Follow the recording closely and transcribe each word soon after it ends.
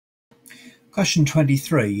Question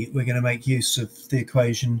 23, we're going to make use of the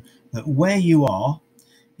equation that where you are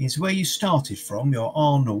is where you started from, your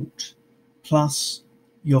R0, plus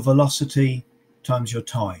your velocity times your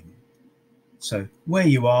time. So where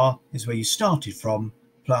you are is where you started from,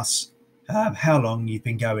 plus how long you've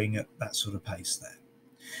been going at that sort of pace there.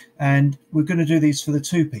 And we're going to do these for the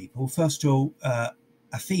two people. First of all,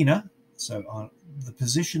 Athena, so the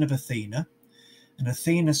position of Athena. And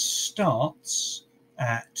Athena starts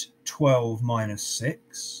at 12 minus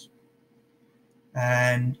 6.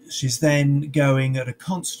 And she's then going at a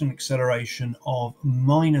constant acceleration of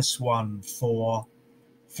 -1 for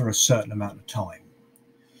a certain amount of time.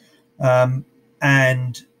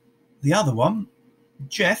 And the other one,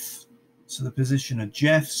 Jeff, so the position of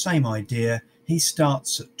Jeff, same idea. He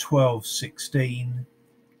starts at 12:16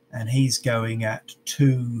 and he's going at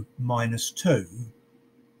 2 minus 2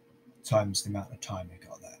 times the amount of time we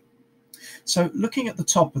got there. So looking at the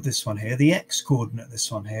top of this one here, the x coordinate of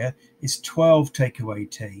this one here is 12 take away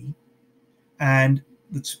t, and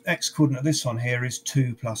the x coordinate of this one here is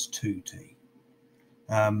 2 plus 2t.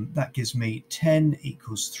 That gives me 10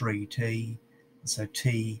 equals 3t, and so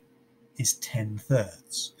t is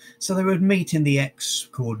 10/3. So they would meet in the x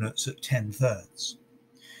coordinates at 10/3.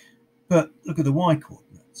 But look at the y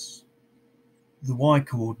coordinates. The y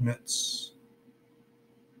coordinates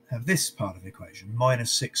have this part of the equation,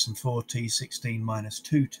 -6 and 4t, 16 minus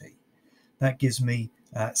 2t. That gives me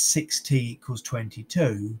 6t equals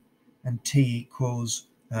 22, and t equals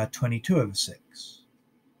 22 over 6,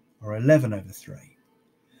 or 11 over 3.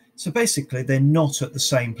 So basically they're not at the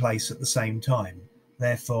same place at the same time,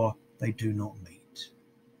 therefore they do not meet.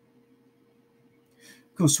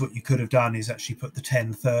 Of course, what you could have done is actually put the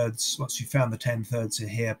 10/3, once you found the 10/3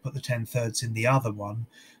 here, put the 10/3 in the other one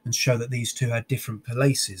and show that these two had different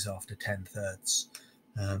places after 10/3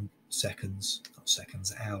 seconds, not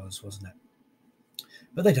seconds, hours, wasn't it?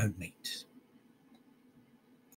 But they don't meet.